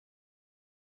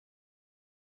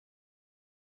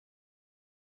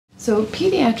So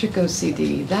pediatric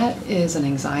OCD, that is an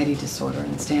anxiety disorder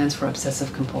and stands for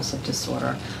obsessive compulsive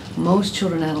disorder. Most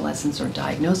children and adolescents are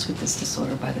diagnosed with this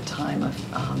disorder by the time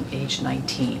of age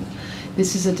 19.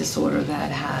 This is a disorder that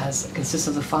consists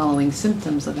of the following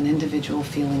symptoms of an individual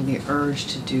feeling the urge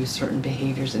to do certain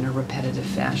behaviors in a repetitive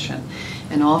fashion.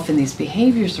 And often these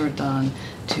behaviors are done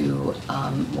to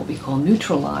what we call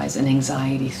neutralize an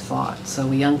anxiety thought.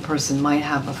 So a young person might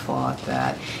have a thought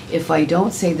that if I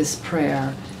don't say this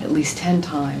prayer at least 10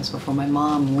 times before my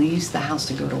mom leaves the house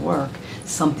to go to work,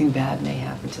 something bad may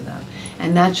happen to them.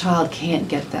 And that child can't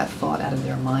get that thought out of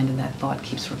their mind, and that thought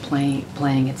keeps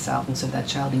playing itself. And so that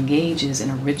child engages in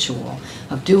a ritual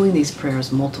of doing these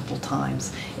prayers multiple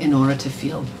times in order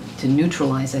to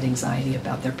neutralize that anxiety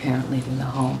about their parent leaving the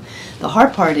home. The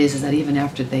hard part is that even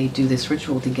after they do this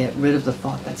ritual to get rid of the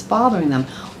thought that's bothering them,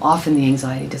 often the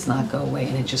anxiety does not go away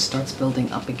and it just starts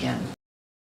building up again.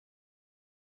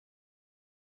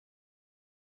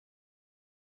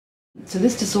 So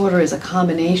this disorder is a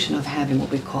combination of having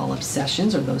what we call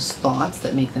obsessions, or those thoughts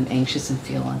that make them anxious and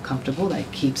feel uncomfortable, that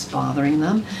keeps bothering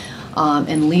them,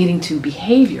 and leading to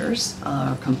behaviors,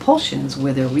 compulsions,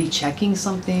 where they're rechecking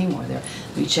something, or they're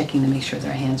rechecking to make sure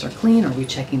their hands are clean, or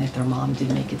rechecking that their mom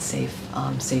did make it safe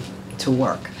to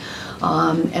work.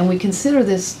 And we consider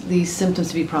these symptoms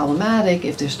to be problematic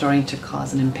if they're starting to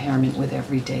cause an impairment with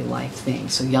everyday life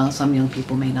things. So some young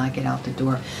people may not get out the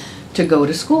door to go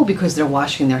to school because they're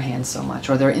washing their hands so much,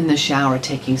 or they're in the shower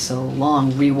taking so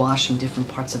long rewashing different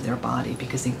parts of their body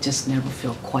because they just never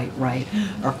feel quite right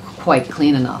or quite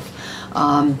clean enough.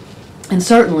 And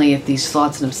certainly if these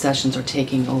thoughts and obsessions are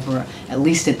taking over at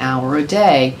least an hour a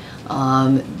day,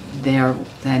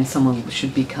 then someone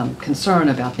should become concerned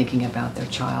about thinking about their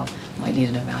child might need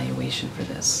an evaluation for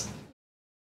this.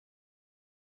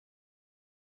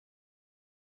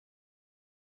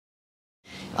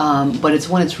 But it's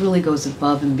when it really goes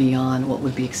above and beyond what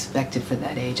would be expected for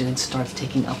that age, and it starts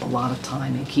taking up a lot of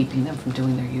time and keeping them from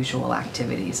doing their usual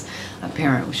activities. A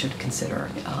parent should consider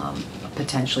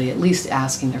potentially at least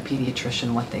asking their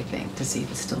pediatrician what they think to see if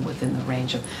it's still within the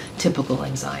range of typical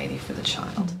anxiety for the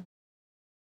child.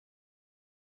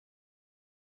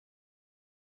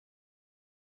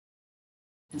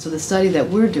 And so the study that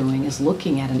we're doing is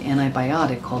looking at an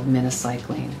antibiotic called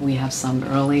minocycline. We have some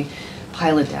early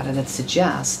pilot data that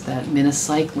suggests that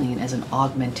minocycline as an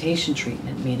augmentation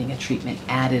treatment, meaning a treatment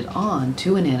added on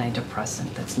to an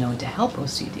antidepressant that's known to help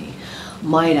OCD,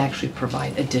 might actually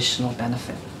provide additional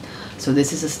benefit. So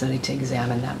this is a study to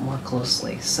examine that more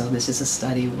closely. So this is a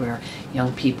study where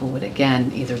young people would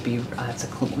again either be, we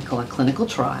call it clinical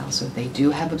trial, so if they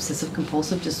do have obsessive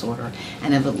compulsive disorder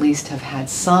and at least have had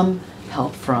some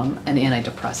help from an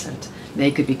antidepressant,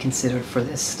 they could be considered for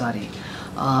this study.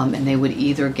 And they would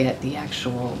either get the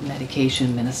actual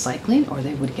medication minocycline, or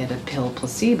they would get a pill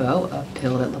placebo, a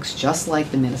pill that looks just like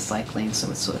the minocycline.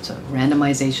 So it's a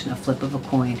randomization, a flip of a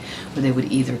coin, where they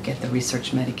would either get the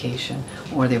research medication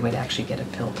or they would actually get a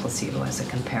pill placebo as a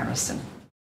comparison.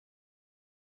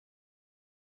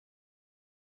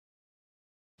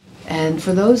 And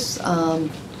for those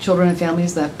children and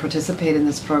families that participate in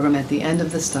this program, at the end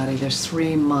of the study, there's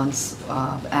 3 months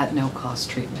at no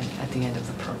cost treatment at the end of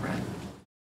the program.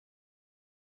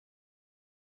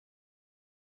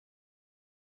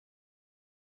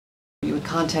 You would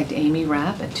contact Amy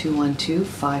Rapp at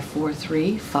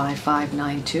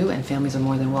 212-543-5592, and families are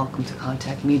more than welcome to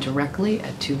contact me directly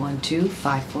at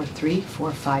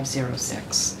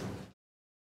 212-543-4506.